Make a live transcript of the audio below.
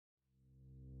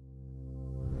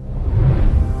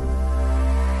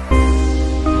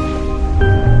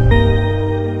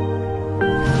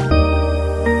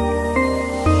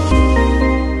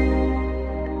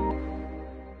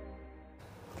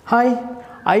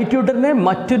Hi tutorനെ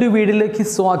മറ്റൊരു വീഡിയോയിലേക്ക്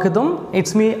സ്വാഗതം.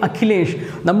 It's me Akhilesh.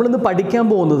 നമ്മളിന്ന് പഠിക്കാൻ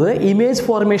പോകുന്നത് ഇമേജ്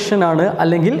ഫോർമേഷൻ ആണ്,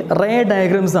 അല്ലെങ്കിൽ റേ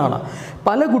ഡയഗ്രാംസ് ആണ്.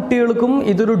 പല കുട്ടികൾക്കും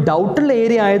ഇതൊരു ഡൗട്ടുള്ള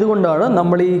ഏരിയ ആയതുകൊണ്ടാണ്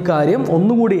നമ്മൾ ഈ കാര്യം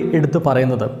ഒന്നുകൂടി എടുത്ത്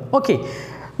പറയുന്നത്. ഓക്കെ,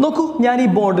 നോക്കൂ, ഞാൻ ഈ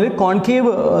ബോർഡിൽ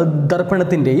കോൺകേവ്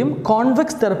ദർപ്പണത്തിൻ്റെയും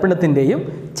കോൺവെക്സ് ദർപ്പണത്തിൻ്റെയും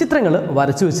ചിത്രങ്ങൾ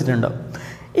വരച്ചു വെച്ചിട്ടുണ്ട്.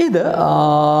 ഇത്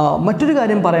മറ്റൊരു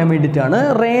കാര്യം പറയാൻ വേണ്ടിയിട്ടാണ്.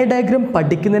 റേ ഡയഗ്രാം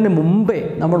പഠിക്കുന്നതിന് മുമ്പേ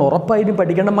നമ്മൾ ഉറപ്പായിട്ടും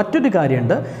പഠിക്കേണ്ട മറ്റൊരു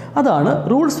കാര്യമുണ്ട്. അതാണ്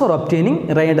rules for obtaining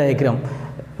ray diagram.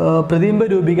 പ്രതിബിംബ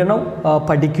രൂപീകരണം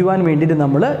പഠിക്കുവാൻ വേണ്ടിയിട്ട്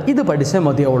നമ്മൾ ഇത് പഠിച്ചാൽ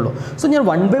മതിയാവുള്ളൂ. സോ ഞാൻ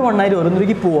 1 by 1 ആയിട്ട്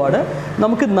ഓരോന്നിലേക്ക് പോവാണ്.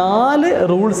 നമുക്ക് 4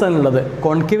 റൂൾസ് ആണുള്ളത്.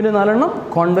 കോൺകേവിന് 4 എണ്ണം,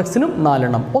 കോൺവെക്സിനും 4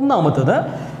 എണ്ണം. ഒന്നാമത്തത്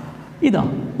ഇതാ,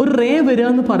 ഒരു റേ വരിക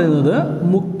എന്ന് പറയുന്നത്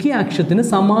മുഖ്യ അക്ഷത്തിന്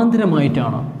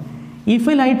സമാന്തരമായിട്ടാണ്. If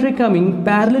a light ray coming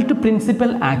parallel to principal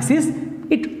axis,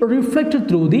 it reflected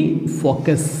through the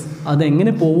focus.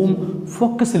 അതെങ്ങനെ പോവും?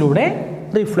 ഫോക്കസിലൂടെ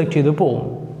റിഫ്ലക്റ്റ് ചെയ്ത് പോവും.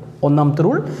 ഒന്നാമത്തെ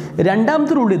റൂൾ.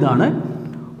 രണ്ടാമത്തെ റൂൾ ഇതാണ്,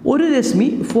 ഒരു രശ്മി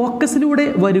ഫോക്കസിലൂടെ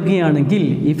വരികയാണെങ്കിൽ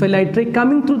if a light ray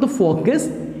coming through the focus,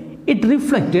 it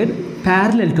reflected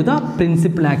parallel to the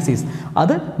principal axis.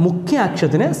 അത് മുഖ്യ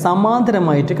അക്ഷത്തിന്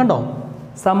സമാന്തരമായിട്ട്, കണ്ടോ,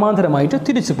 സമാന്തരമായിട്ട്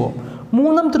തിരിച്ചു പോകും.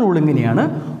 മൂന്നാമത്തെ റൂൾ ഇങ്ങനെയാണ്,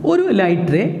 ഒരു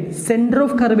light ray centre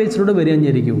of കർവേച്ചറിലൂടെ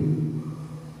വരികയായിരിക്കും.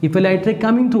 If A light ray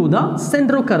coming through the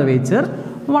centre of curvature,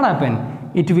 what happen?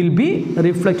 It will be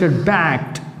reflected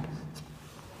back.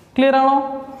 Clear ആണോ?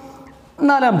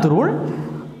 നാലാമത്തെ rule,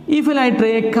 if A light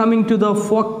ray coming to the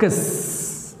focus,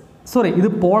 sorry, ഇത്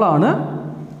പോളാണ്,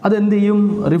 അതെന്ത് ചെയ്യും?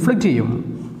 Reflect ചെയ്യും.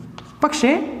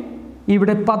 പക്ഷേ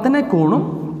ഇവിടെ പതനകോണും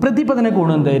പ്രതിപതന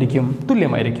കോണും എന്തായിരിക്കും?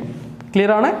 തുല്യമായിരിക്കും.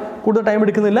 ക്ലിയർ ആണ്? കൂടുതൽ ടൈം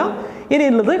എടുക്കുന്നില്ല.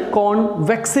 ഇനിയുള്ളത്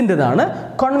കോൺവെക്സിൻ്റെതാണ്.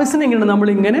 കോൺവെക്സിന് എങ്ങനെയാണ്?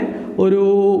 നമ്മളിങ്ങനെ ഒരു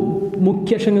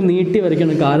മുഖ്യ അക്ഷം നീട്ടി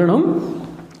വരയ്ക്കണം. കാരണം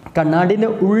കണ്ണാടിൻ്റെ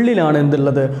ഉള്ളിലാണ്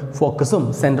എന്തുള്ളത്? ഫോക്കസും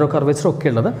സെൻറ്റർ ഓഫ് കർവേച്ചറും ഒക്കെ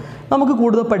ഉള്ളത്. നമുക്ക്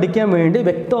കൂടുതൽ പഠിക്കാൻ വേണ്ടി,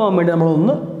 വ്യക്തമാകാൻ വേണ്ടി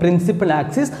നമ്മളൊന്ന് പ്രിൻസിപ്പൽ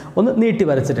ആക്സിസ് ഒന്ന് നീട്ടി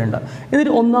വരച്ചിട്ടുണ്ട്.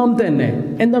 എന്നിട്ട് ഒന്നാമത്തെ തന്നെ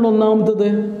എന്താണ് ഒന്നാമത്തത്?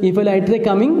 If A light ray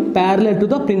coming parallel to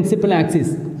the principal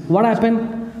axis, what happen?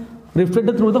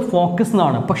 Reflected through the focus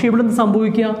എന്നാണ്. പക്ഷേ ഇവിടെ എന്ത്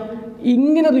സംഭവിക്കുക?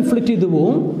 ഇങ്ങനെ റിഫ്ലക്റ്റ് ചെയ്തു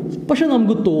പോവും. പക്ഷെ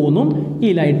നമുക്ക് തോന്നും ഈ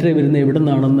ലൈറ്റ് റേ വരുന്നത് എവിടെ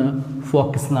നിന്നാണെന്ന്?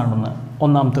 ഫോക്കസ് നിന്നാണെന്ന്.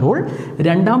 ഒന്നാമത്തെ റൂൾ.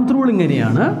 രണ്ടാമത്തെ റൂൾ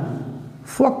ഇങ്ങനെയാണ്,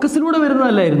 ഫോക്കസിലൂടെ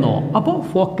വരുന്നതല്ലായിരുന്നോ? അപ്പോൾ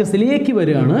ഫോക്കസിലേക്ക്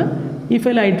വരികയാണ്. If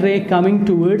A light ray coming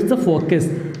towards the focus,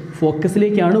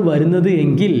 ഫോക്കസിലേക്കാണ് വരുന്നത്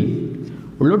എങ്കിൽ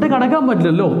ഉള്ളോട്ട് കടക്കാൻ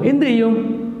പറ്റില്ലല്ലോ. എന്ത് ചെയ്യും?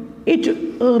 It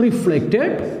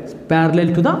reflected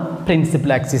parallel to the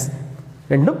principal axis.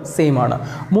 രണ്ടും സെയിം ആണ്.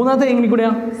 മൂന്നാമത്തെ എങ്ങനെ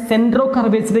കൂടെയാണ്? സെൻറ്റർ ഓഫ്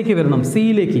കർവേച്ചറിലേക്ക് വരണം.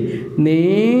 സിയിലേക്ക്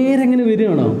നേരെ എങ്ങനെ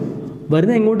വരികയാണോ?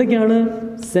 വരുന്നത് എങ്ങോട്ടേക്കാണ്?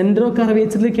 Centre of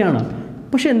കർവേച്ചറിലേക്കാണ്.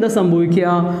 പക്ഷെ എന്താ സംഭവിക്കുക?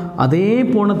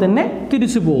 അതേപോലെ തന്നെ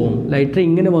തിരിച്ചു പോവും. ലൈറ്റ് റേ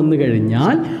ഇങ്ങനെ വന്നു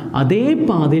കഴിഞ്ഞാൽ അതേ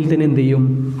പാതയിൽ തന്നെ എന്ത് ചെയ്യും?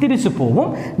 തിരിച്ചു പോവും.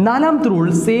 നാലാമത്തെ റൂൾ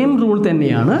സെയിം റൂൾ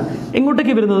തന്നെയാണ്.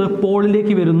 എങ്ങോട്ടേക്ക് വരുന്നത്?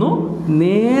 പോളിലേക്ക് വരുന്നു.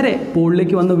 നേരെ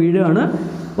പോളിലേക്ക് വന്ന് വീഴുകയാണ്.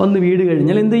 വന്ന് വീട്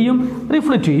കഴിഞ്ഞാൽ എന്ത് ചെയ്യും?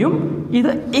 റിഫ്ലക്റ്റ് ചെയ്യും. ഇത്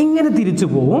എങ്ങനെ തിരിച്ചു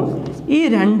പോവും? ഈ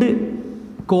രണ്ട്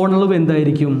കോണളവ്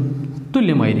എന്തായിരിക്കും?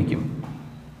 തുല്യമായിരിക്കും.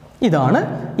 ഇതാണ്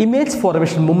ഇമേജ്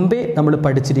ഫോർമേഷൻ മുമ്പേ നമ്മൾ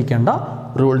പഠിച്ചിരിക്കേണ്ട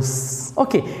റൂൾസ്.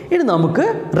 ഓക്കെ, ഇനി നമുക്ക്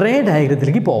റേ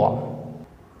ഡയഗ്രത്തിലേക്ക് പോവാം.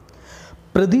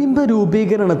 പ്രതിബിംബ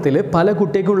രൂപീകരണത്തിൽ പല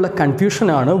കുട്ടികൾക്കുള്ള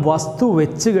കൺഫ്യൂഷനാണ്, വസ്തു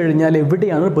വെച്ച് കഴിഞ്ഞാൽ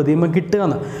എവിടെയാണ് പ്രതിബിംബം കിട്ടുക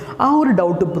എന്ന്. ആ ഒരു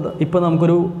ഡൗട്ട് ഇപ്പോൾ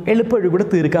നമുക്കൊരു എളുപ്പവഴി കൂടെ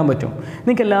തീർക്കാൻ പറ്റും.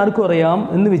 നിങ്ങൾക്ക് എല്ലാവർക്കും അറിയാം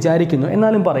എന്ന് വിചാരിക്കുന്നു,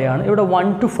 എന്നാലും പറയുകയാണ്. ഇവിടെ 1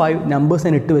 to 5 നമ്പേഴ്സ്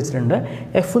ഞാൻ ഇട്ട് വെച്ചിട്ടുണ്ട്.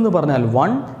 എഫ് എന്ന് പറഞ്ഞാൽ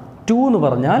 1, 2 എന്ന്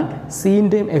പറഞ്ഞാൽ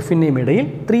സിൻ്റെയും എഫിൻ്റെയും ഇടയിൽ,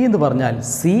 3 എന്ന് പറഞ്ഞാൽ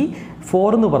സി,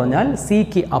 4 എന്ന് പറഞ്ഞാൽ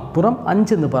സിക്ക് അപ്പുറം,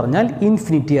 5 എന്ന് പറഞ്ഞാൽ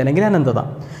ഇൻഫിനിറ്റി അല്ലെങ്കിൽ അനന്തത.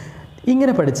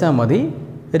 ഇങ്ങനെ പഠിച്ചാൽ മതി.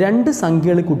 2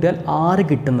 സംഖ്യകൾ കൂട്ടിയാൽ 6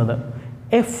 കിട്ടുന്നത്.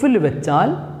 എഫിൽ വെച്ചാൽ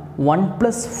 1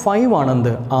 + 5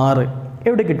 ആണെന്ത്? 6.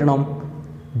 എവിടെ കിട്ടണം?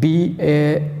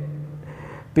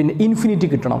 പിന്നെ ഇൻഫിനിറ്റി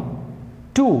കിട്ടണം.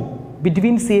 2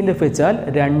 ബിറ്റ്വീൻ സി ആൻഡ് എഫ് വെച്ചാൽ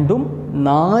 2ഉം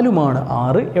 4ഉമാണ്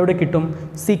 6. എവിടെ കിട്ടും?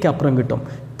 സിക്ക് അപ്പുറം കിട്ടും.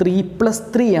 3 +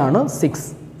 3 ആണ് 6.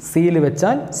 സിയിൽ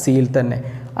വെച്ചാൽ സിയിൽ തന്നെ.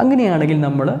 അങ്ങനെയാണെങ്കിൽ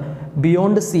നമ്മൾ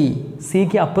ബിയോണ്ട് സി,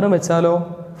 സിക്ക് അപ്പുറം വെച്ചാലോ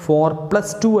 4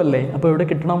 + 2 അല്ലേ? അപ്പോൾ എവിടെ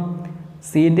കിട്ടണം?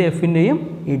 സിൻ്റെ എഫിൻ്റെയും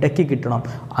ഇടയ്ക്ക് കിട്ടണം.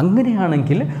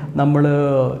 അങ്ങനെയാണെങ്കിൽ നമ്മൾ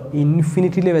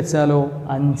ഇൻഫിനിറ്റിയിൽ വെച്ചാലോ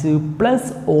 5 +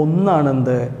 1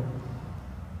 ആണെന്ത്?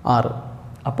 6.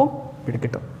 അപ്പം ഇവിടെ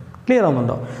കിട്ടും. ക്ലിയർ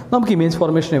ആവുന്നുണ്ടോ? നമുക്ക് ഇമേജ്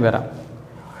ഫോർമേഷന് വരാം.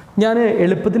 ഞാൻ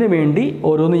എളുപ്പത്തിന് വേണ്ടി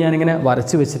ഓരോന്ന് ഞാനിങ്ങനെ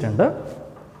വരച്ച് വെച്ചിട്ടുണ്ട്.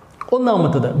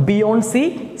 ഒന്നാമത്തത് ബിയോണ്ട് സി,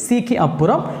 സിക്ക്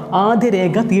അപ്പുറം. ആദ്യ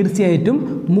രേഖ തീർച്ചയായിട്ടും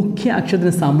മുഖ്യ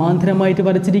അക്ഷരത്തിന് സമാന്തരമായിട്ട്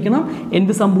വരച്ചിരിക്കണം.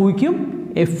 എന്ത് സംഭവിക്കും?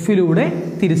 എഫിലൂടെ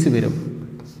തിരിച്ചു വരും.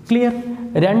 ക്ലിയർ?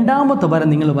 രണ്ടാമത്തെ വര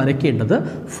നിങ്ങൾ വരയ്ക്കേണ്ടത്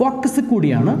ഫോക്കസ്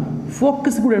കൂടിയാണ്.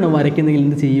 ഫോക്കസ് കൂടിയാണ് വരയ്ക്കുന്നതെങ്കിൽ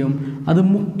എന്ത് ചെയ്യും? അത്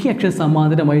മുഖ്യ അക്ഷര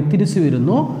സമാന്തരമായി തിരിച്ചു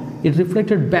വരുന്നു. It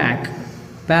reflected back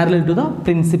parallel to the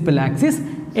principal axis.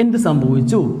 എന്ത്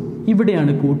സംഭവിച്ചു?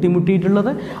 ഇവിടെയാണ് കൂട്ടിമുട്ടിയിട്ടുള്ളത്.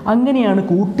 അങ്ങനെയാണ്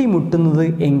കൂട്ടിമുട്ടുന്നത്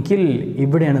എങ്കിൽ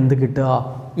ഇവിടെയാണ് എന്ത് കിട്ടുക?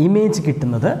 ഇമേജ്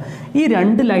കിട്ടുന്നത്. ഈ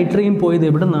രണ്ട് ലൈറ്റ് റേയും പോയത്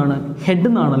എവിടെ നിന്നാണ്? ഹെഡ്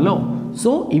നിന്നാണല്ലോ.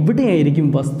 സോ ഇവിടെയായിരിക്കും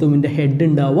വസ്തുവിൻ്റെ ഹെഡ്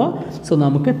ഉണ്ടാവുക. സോ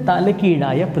നമുക്ക്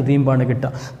തലകീഴായ പ്രതിബിംബമാണ്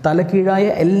കിട്ടുക. തലകീഴായ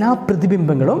എല്ലാ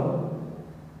പ്രതിബിംബങ്ങളും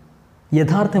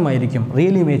യഥാർത്ഥമായിരിക്കും,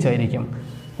 റിയൽ ഇമേജ് ആയിരിക്കും.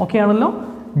 ഓക്കെ ആണല്ലോ.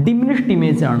 ഡിമിനിഷ്ഡ്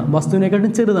ഇമേജ് ആണ്,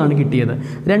 വസ്തുവിനെക്കാട്ടും ചെറുതാണ് കിട്ടിയത്.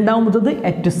 രണ്ടാമത്തത്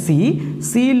അറ്റ് സി.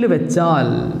 സിയിൽ വെച്ചാൽ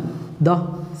ദാ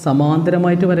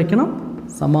സമാന്തരമായിട്ട് വരയ്ക്കണം.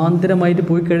 സമാന്തരമായിട്ട്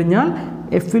പോയി കഴിഞ്ഞാൽ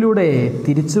എഫിലൂടെ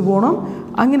തിരിച്ചു പോകണം.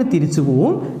 അങ്ങനെ തിരിച്ചു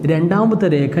പോവും. രണ്ടാമത്തെ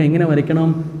രേഖ എങ്ങനെ വരയ്ക്കണം?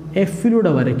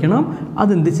 എഫിലൂടെ വരയ്ക്കണം.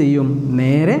 അതെന്ത് ചെയ്യും?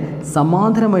 നേരെ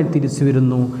സമാന്തരമായി തിരിച്ചു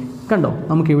വരുന്നു. കണ്ടോ,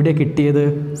 നമുക്ക് എവിടെ കിട്ടിയത്?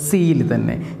 സിയിൽ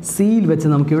തന്നെ. സിയിൽ വെച്ച്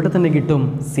നമുക്ക് എവിടെ തന്നെ കിട്ടും?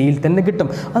 സിയിൽ തന്നെ കിട്ടും.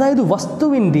 അതായത്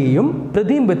വസ്തുവിൻ്റെയും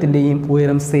പ്രതിബിംബത്തിൻ്റെയും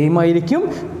ഉയരം സെയിം ആയിരിക്കും.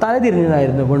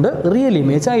 തലതിരിഞ്ഞതായിരുന്നു കൊണ്ട് റിയൽ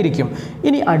ഇമേജ് ആയിരിക്കും.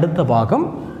 ഇനി അടുത്ത ഭാഗം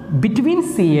ബിറ്റ്വീൻ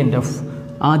സി ആൻഡ് എഫ്.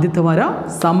 ആദ്യത്തെ വര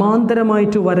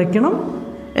സമാന്തരമായിട്ട് വരയ്ക്കണം.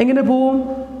 എങ്ങനെ പോവും?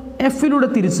 എഫിലൂടെ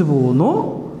തിരിച്ചു പോകുന്നു,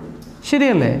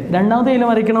 ശരിയല്ലേ? രണ്ടാമത്തെ ഇല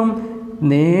വരയ്ക്കണം,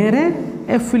 നേരെ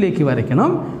എഫിലേക്ക്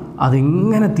വരയ്ക്കണം.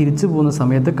 അതിങ്ങനെ തിരിച്ചു പോകുന്ന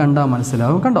സമയത്ത് കണ്ടാൽ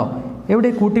മനസ്സിലാവും. കണ്ടോ, എവിടെ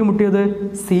കൂട്ടിമുട്ടിയത്?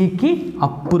 സിക്ക്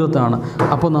അപ്പുറത്താണ്.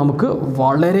 അപ്പോൾ നമുക്ക്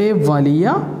വളരെ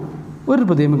വലിയ ഒരു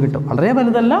പ്രതിബിംബം കിട്ടും. വളരെ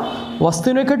വലുതല്ല,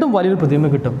 വസ്തുവിനെക്കാട്ടും വലിയൊരു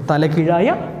പ്രതിബിംബം കിട്ടും.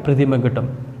 തലകീഴായ പ്രതിബിംബം കിട്ടും.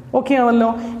 ഓക്കെ ആണല്ലോ.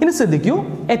 ഇനി ശ്രദ്ധിക്കൂ,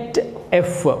 എറ്റ്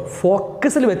എഫ്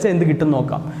ഫോക്കസിൽ വെച്ച് എന്ത് കിട്ടും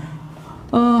നോക്കാം.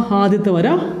 ആദ്യത്തെ വര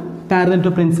parallel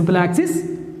to principal axis,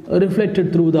 reflected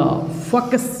through the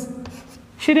focus,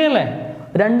 ശരിയല്ലേ?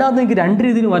 രണ്ടാമത് നിങ്ങൾക്ക് രണ്ട്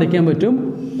രീതിയിൽ വരയ്ക്കാൻ പറ്റും.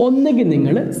 ഒന്നെങ്കിൽ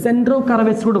നിങ്ങൾ സെൻറ്റർ ഓഫ്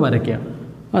കർവേച്ചറിലൂടെ വരയ്ക്കുക,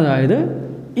 അതായത്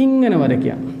ഇങ്ങനെ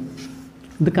വരയ്ക്കുക.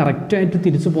 ഇത് കറക്റ്റായിട്ട്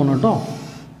തിരിച്ചു പോകണം കേട്ടോ.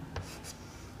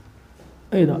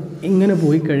 ഇതാ ഇങ്ങനെ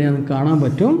പോയി കഴിഞ്ഞാൽ നിങ്ങൾക്ക് കാണാൻ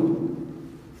പറ്റും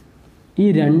ഈ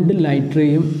രണ്ട് ലൈറ്റ്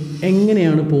റേയും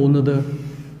എങ്ങനെയാണ് പോകുന്നത്?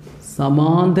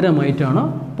 സമാന്തരമായിട്ടാണ്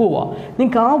പോവുക.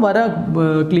 നിങ്ങൾക്ക് ആ വര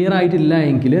ക്ലിയർ ആയിട്ടില്ല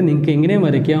എങ്കിൽ നിങ്ങൾക്ക് എങ്ങനെ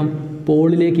വരയ്ക്കാം?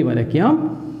 പോളിലേക്ക് വരയ്ക്കാം.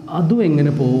 അതും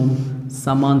എങ്ങനെ പോവും?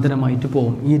 സമാന്തരമായിട്ട്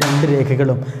പോവും. ഈ രണ്ട്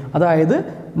രേഖകളും, അതായത്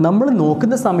നമ്മൾ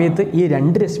നോക്കുന്ന സമയത്ത് ഈ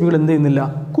രണ്ട് രശ്മികൾ എന്ത് ചെയ്യുന്നില്ല?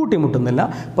 കൂട്ടിമുട്ടുന്നില്ല.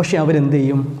 പക്ഷെ അവരെന്ത്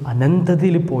ചെയ്യും?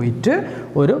 അനന്തതയിൽ പോയിട്ട്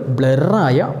ഒരു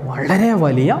ബ്ലറായ വളരെ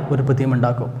വലിയ ഒരു പ്രതിബിംബം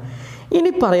ഉണ്ടാക്കും.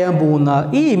 ഇനി പറയാൻ പോകുന്ന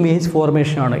ഈ ഇമേജ്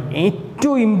ഫോർമേഷനാണ്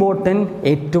ഏറ്റവും ഇമ്പോർട്ടൻറ്റ്,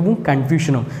 ഏറ്റവും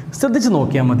കൺഫ്യൂഷനും. ശ്രദ്ധിച്ച്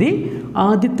നോക്കിയാൽ മതി.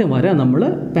 ആദ്യത്തെ വര നമ്മൾ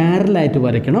പാരലായിട്ട്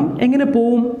വരയ്ക്കണം. എങ്ങനെ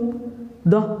പോവും?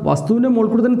 ഇതാ വസ്തുവിൻ്റെ മുകളിൽ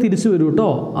കൂടെ തന്നെ തിരിച്ചു വരും കേട്ടോ.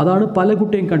 അതാണ് പല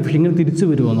കുട്ടിയും കൺഫ്യൂഷൻ, ഇങ്ങനെ തിരിച്ചു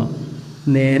വരുമെന്ന്.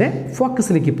 നേരെ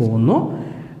ഫോക്കസിലേക്ക് പോകുന്നു,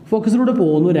 ഫോക്കസിലൂടെ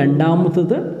പോകുന്നു.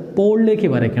 രണ്ടാമത്തത് പോളിലേക്ക്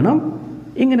വരയ്ക്കണം.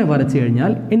 ഇങ്ങനെ വരച്ചു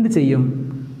കഴിഞ്ഞാൽ എന്ത് ചെയ്യും?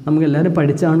 നമുക്കെല്ലാവരും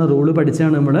പഠിച്ചാണ്, റൂള്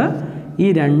പഠിച്ചാണ് നമ്മൾ. ഈ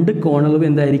രണ്ട് കോണുകളും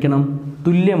എന്തായിരിക്കണം?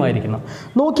 തുല്യമായിരിക്കണം.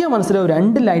 നോക്കിയാൽ മനസ്സിലാവും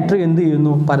രണ്ട് ലൈറ്റ് റേ എന്ത്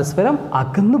ചെയ്യുന്നു? പരസ്പരം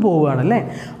അകന്നു പോവുകയാണല്ലേ.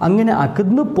 അങ്ങനെ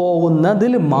അകന്നു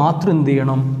പോകുന്നതിൽ മാത്രം എന്ത്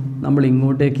ചെയ്യണം? നമ്മൾ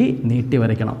ഇങ്ങോട്ടേക്ക് നീട്ടി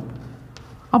വരയ്ക്കണം.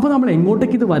 അപ്പോൾ നമ്മൾ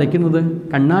എങ്ങോട്ടേക്ക് ഇത് വരയ്ക്കുന്നത്?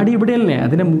 കണ്ണാടി ഇവിടെയല്ലേ,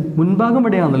 അതിൻ്റെ മുൻഭാഗം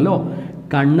ഇവിടെയാണല്ലോ.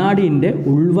 കണ്ണാടീൻ്റെ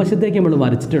ഉൾവശത്തേക്ക് നമ്മൾ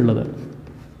വരച്ചിട്ടുള്ളത്.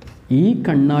 ഈ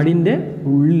കണ്ണാടിൻ്റെ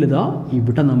ഉള്ളിതാ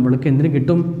ഇവിടെ നമ്മൾക്ക് എന്തിനു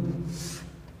കിട്ടും?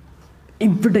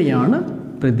 ഇവിടെയാണ്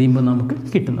പ്രതിബിംബം നമുക്ക്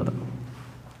കിട്ടുന്നത്.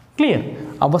 ക്ലിയർ?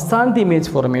 അവസാനത്തെ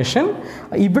ഇമേജ് ഫോർമേഷൻ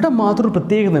ഇവിടെ മാത്രം ഒരു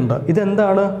പ്രത്യേകത ഉണ്ട്.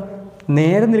 ഇതെന്താണ്?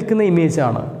 നേരെ നിൽക്കുന്ന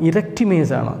ഇമേജാണ്, ഇറക്റ്റ്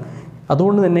ഇമേജാണ്.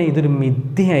 അതുകൊണ്ട് തന്നെ ഇതൊരു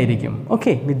മിഥ്യയായിരിക്കും.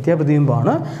 ഓക്കെ,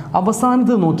 മിഥ്യാപ്രതിബിംബമാണ്.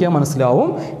 അവസാനത്ത് നോക്കിയാൽ മനസ്സിലാവും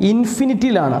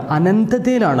ഇൻഫിനിറ്റിയിലാണ്,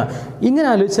 അനന്തതയിലാണ്. ഇങ്ങനെ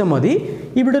ആലോചിച്ചാൽ മതി.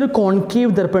 ഇവിടെ ഒരു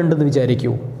കോൺകേവ് ദർപ്പണം ഉണ്ടെന്ന്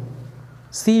വിചാരിക്കൂ.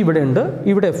 സി ഇവിടെ ഉണ്ട്,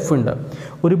 ഇവിടെ എഫ് ഉണ്ട്.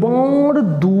 ഒരുപാട്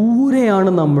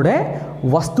ദൂരെയാണ് നമ്മുടെ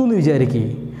വസ്തു എന്ന് വിചാരിക്കുക.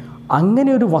 അങ്ങനെ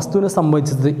ഒരു വസ്തുവിനെ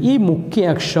സംബന്ധിച്ചത് ഈ മുഖ്യ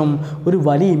അക്ഷം ഒരു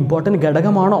വലിയ ഇമ്പോർട്ടൻ്റ്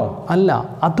ഘടകമാണോ? അല്ല.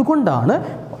 അതുകൊണ്ടാണ്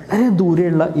വളരെ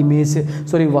ദൂരെയുള്ള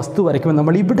വസ്തു വരയ്ക്കുമ്പോൾ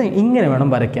നമ്മൾ ഇവിടെ ഇങ്ങനെ വേണം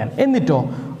വരയ്ക്കാൻ. എന്നിട്ടോ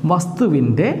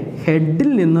വസ്തുവിൻ്റെ ഹെഡിൽ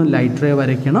നിന്നും ലൈറ്റ് റേ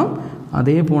വരയ്ക്കണം.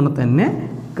 അതേപോലെ തന്നെ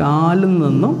കാലിൽ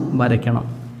നിന്നും വരയ്ക്കണം.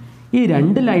 ഈ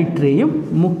രണ്ട് ലൈറ്റ് റേയും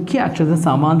മുഖ്യ അക്ഷത്തിന്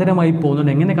സമാന്തരമായി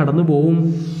പോകുന്നുണ്ട്. എങ്ങനെ കടന്നു പോവും?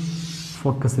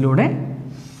 ഫോക്കസിലൂടെ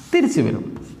തിരിച്ചു വരും.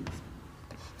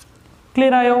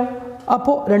 ക്ലിയർ ആയോ?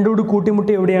 അപ്പോൾ രണ്ടും കൂടി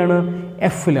കൂട്ടിമുട്ടി എവിടെയാണ്?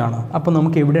 എഫിലാണ്. അപ്പോൾ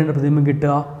നമുക്ക് എവിടെയാണ് പ്രതിബിംബം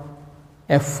കിട്ടുക?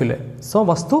 എഫിൽ. സോ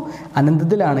വസ്തു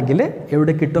അനന്തത്തിലാണെങ്കിൽ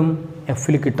എവിടെ കിട്ടും?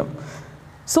 എഫിൽ കിട്ടും.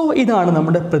 സോ ഇതാണ്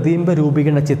നമ്മുടെ പ്രതിബിംബ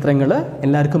രൂപീകരണ ചിത്രങ്ങൾ.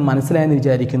 എല്ലാവർക്കും മനസ്സിലായെന്ന്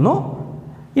വിചാരിക്കുന്നു.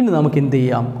 ഇനി നമുക്ക് എന്ത്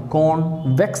ചെയ്യാം?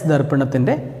 കോൺവെക്സ്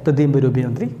ദർപ്പണത്തിൻ്റെ പ്രതിബിംബ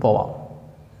രൂപീകരണത്തിൽ പോവാം.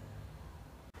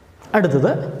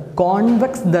 അടുത്തത്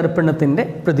കോൺവെക്സ് ദർപ്പണത്തിൻ്റെ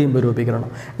പ്രതിബിംബ രൂപീകരണം.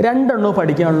 രണ്ടെണ്ണം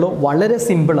പഠിക്കാനുള്ളൂ, വളരെ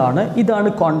സിമ്പിളാണ്. ഇതാണ്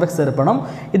കോൺവെക്സ് ദർപ്പണം.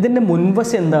 ഇതിൻ്റെ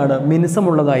മുൻവശം എന്താണ്?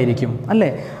 മിനുസമുള്ളതായിരിക്കും അല്ലേ?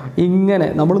 ഇങ്ങനെ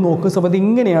നമ്മൾ നോക്കുന്ന സമയത്ത്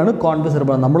ഇങ്ങനെയാണ് കോൺവെക്സ്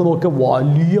ദർപ്പണം. നമ്മൾ നോക്കിയ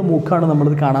വലിയ മൂക്കാണ്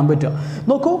നമ്മളിത് കാണാൻ പറ്റുക.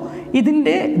 നോക്കൂ,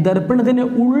 ഇതിൻ്റെ ദർപ്പണത്തിൻ്റെ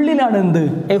ഉള്ളിലാണ് എന്ത്?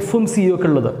 എഫും സിയും ഒക്കെ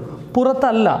ഉള്ളത്.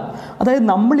 പുറത്തല്ല. അതായത്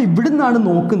നമ്മൾ ഇവിടെ നിന്നാണ്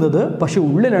നോക്കുന്നത്, പക്ഷേ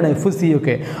ഉള്ളിലാണ് എഫ് സി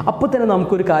ഒക്കെ. അപ്പോൾ തന്നെ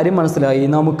നമുക്കൊരു കാര്യം മനസ്സിലായി,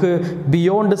 നമുക്ക്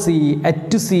beyond C,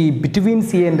 at C, between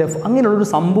C and F അങ്ങനെയുള്ളൊരു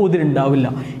സംഭവം ഇതിലുണ്ടാവില്ല.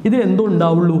 ഇതിലെന്തോ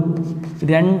ഉണ്ടാവുള്ളൂ,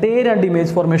 രണ്ടേ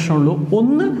ഇമേജ് ഫോർമേഷൻ ഉള്ളൂ.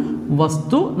 ഒന്ന്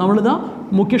വസ്തു, നമ്മളിതാ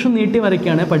മുഖ്യക്ഷം നീട്ടി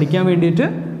വരയ്ക്കുകയാണ് പഠിക്കാൻ വേണ്ടിയിട്ട്.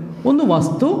 ഒന്ന്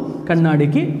വസ്തു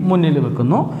കണ്ണാടിക്ക് മുന്നിൽ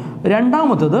വെക്കുന്നു,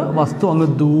 രണ്ടാമത്തത് വസ്തു അങ്ങ്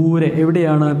ദൂരെ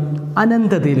എവിടെയാണ്,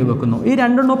 അനന്തതയിൽ വെക്കുന്നു. ഈ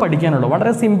രണ്ടെണ്ണോ പഠിക്കാനുള്ളൂ,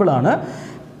 വളരെ സിമ്പിളാണ്.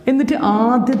 എന്നിട്ട്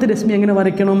ആദ്യത്തെ രശ്മി എങ്ങനെ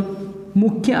വരയ്ക്കണം,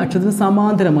 മുഖ്യ അക്ഷത്തിന്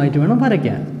സമാന്തരമായിട്ട് വേണം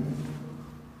വരയ്ക്കാൻ.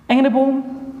 എങ്ങനെ പോവും,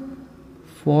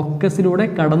 ഫോക്കസിലൂടെ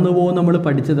കടന്നു പോകും നമ്മൾ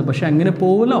പഠിച്ചത്. പക്ഷെ അങ്ങനെ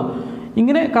പോവുമല്ലോ,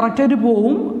 ഇങ്ങനെ കറക്റ്റായിട്ട്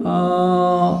പോവും.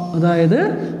 അതായത്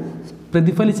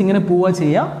പ്രതിഫലിച്ച് ഇങ്ങനെ പോവുക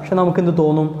ചെയ്യുക. പക്ഷെ നമുക്കെന്ത്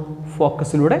തോന്നും,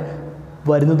 ഫോക്കസിലൂടെ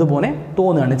വരുന്നത് പോലെ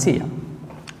തോന്നുകയാണ് ചെയ്യുക.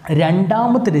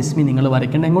 രണ്ടാമത്തെ രശ്മി നിങ്ങൾ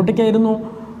വരയ്ക്കേണ്ട എങ്ങോട്ടേക്കായിരുന്നു,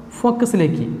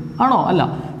 ഫോക്കസിലേക്ക് ആണോ, അല്ല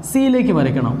സിയിലേക്ക്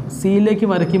വരയ്ക്കണം. സിയിലേക്ക്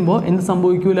വരയ്ക്കുമ്പോൾ എന്ത്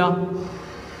സംഭവിക്കില്ല,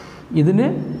 ഇതിന്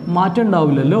മാറ്റം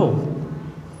ഉണ്ടാവില്ലല്ലോ.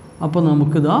 അപ്പോൾ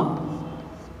നമുക്കിതാ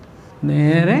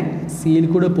നേരെ സിയിൽ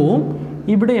കൂടെ പോവും.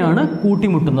 ഇവിടെയാണ്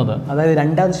കൂട്ടിമുട്ടുന്നത്. അതായത്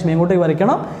രണ്ടാമത്തെ രശ്മി എങ്ങോട്ടേക്ക്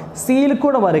വരയ്ക്കണം, സിയിൽ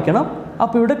കൂടെ വരയ്ക്കണം.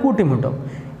 അപ്പോൾ ഇവിടെ കൂട്ടിമുട്ടും.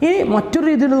 ഇനി മറ്റൊരു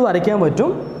രീതിയിൽ ഇത് വരയ്ക്കാൻ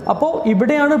പറ്റും. അപ്പോൾ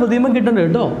ഇവിടെയാണ് പ്രതിബിംബം കിട്ടേണ്ടത്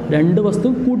കേട്ടോ. രണ്ട് വസ്തു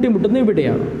കൂട്ടിമുട്ടുന്നത്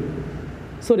ഇവിടെയാണ്,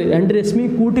 രണ്ട് രശ്മി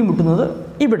കൂട്ടിമുട്ടുന്നത്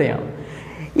ഇവിടെയാണ്.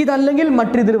 ഇതല്ലെങ്കിൽ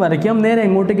മറ്റു രീതിയിൽ വരയ്ക്കാം. നേരെ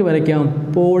എങ്ങോട്ടേക്ക് വരയ്ക്കാം,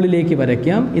 പോളിലേക്ക്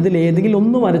വരയ്ക്കാം. ഇതിലേതെങ്കിലും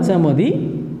ഒന്ന് വരച്ചാൽ മതി.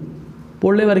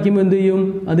 പോളിലേക്ക് വരയ്ക്കുമ്പോൾ എന്ത് ചെയ്യും,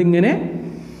 അതിങ്ങനെ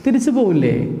തിരിച്ചു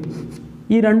പോവില്ലേ.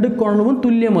 ഈ രണ്ട് കോണവും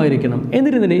തുല്യമായിരിക്കണം.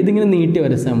 എന്നിരുന്നില്ല ഇതിങ്ങനെ നീട്ടി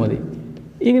വരച്ചാൽ മതി.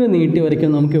 ഇങ്ങനെ നീട്ടി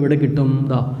വരയ്ക്കാൻ നമുക്ക് ഇവിടെ കിട്ടും,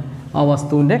 ആ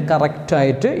വസ്തുവിൻ്റെ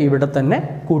കറക്റ്റായിട്ട് ഇവിടെ തന്നെ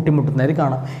കൂട്ടിമുട്ടുന്നതായി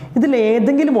കാണാം.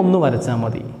 ഇതിലേതെങ്കിലും ഒന്ന് വരച്ചാൽ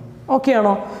മതി. ഓക്കെ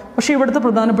ആണോ? പക്ഷേ ഇവിടുത്തെ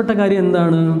പ്രധാനപ്പെട്ട കാര്യം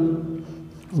എന്താണ്,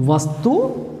 വസ്തു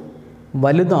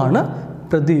വലുതാണ്,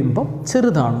 പ്രതിബിംബം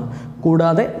ചെറുതാണ്.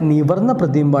 കൂടാതെ നിവർന്ന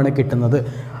പ്രതിബിംബമാണ് കിട്ടുന്നത്.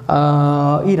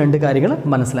 ഈ രണ്ട് കാര്യങ്ങൾ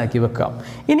മനസ്സിലാക്കി വെക്കാം.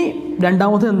 ഇനി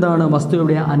രണ്ടാമത് എന്താണ്, വസ്തു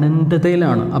ഇവിടെ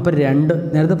അനന്തതയിലാണ്. അപ്പോൾ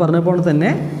നേരത്തെ പറഞ്ഞ പോലെ തന്നെ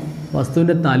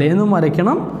വസ്തുവിൻ്റെ തലേന്നും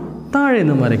വരയ്ക്കണം,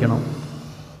 താഴേന്നും വരയ്ക്കണം.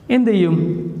 എന്ത് ചെയ്യും,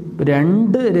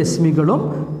 രണ്ട് രശ്മികളും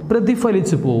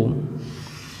പ്രതിഫലിച്ച് പോവും.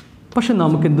 പക്ഷെ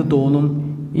നമുക്കെന്ത് തോന്നും,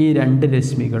 ഈ രണ്ട്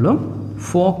രശ്മികളും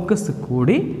ഫോക്കസ്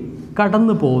കൂടി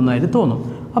കടന്നു പോകുന്നതായിട്ട് തോന്നും.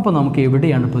 അപ്പോൾ നമുക്ക്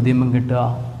എവിടെയാണ് പ്രതിബിംബം കിട്ടുക,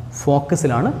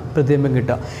 ഫോക്കസിലാണ് പ്രതിബിംബം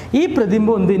കിട്ടുക. ഈ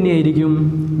പ്രതിബിംബം എന്ത് തന്നെയായിരിക്കും,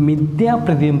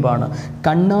 മിഥ്യാപ്രതിബിംബമാണ്.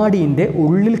 കണ്ണാടിൻ്റെ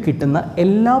ഉള്ളിൽ കിട്ടുന്ന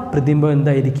എല്ലാ പ്രതിബിംബവും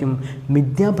എന്തായിരിക്കും,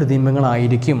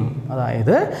 മിഥ്യാപ്രതിബിംബങ്ങളായിരിക്കും.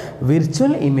 അതായത്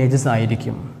വിർച്വൽ ഇമേജസ്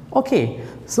ആയിരിക്കും. ഓക്കെ,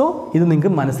 സോ ഇത് നിങ്ങൾക്ക്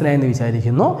മനസ്സിലായെന്ന്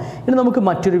വിചാരിക്കുന്നു. ഇനി നമുക്ക്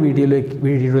മറ്റൊരു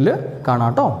വീഡിയോയിൽ കാണാം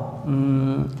കേട്ടോ.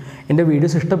 എൻ്റെ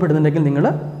വീഡിയോസ് ഇഷ്ടപ്പെടുന്നുണ്ടെങ്കിൽ നിങ്ങൾ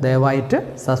ദയവായിട്ട്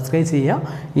സബ്സ്ക്രൈബ്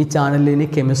ചെയ്യുക. ഈ ചാനലിൽ ഇനി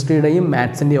കെമിസ്ട്രിയുടെയും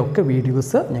മാത്സിൻ്റെയും ഒക്കെ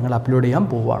വീഡിയോസ് ഞങ്ങൾ അപ്ലോഡ് ചെയ്യാൻ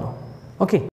പോവുകയാണ്.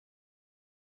 ഓക്കെ.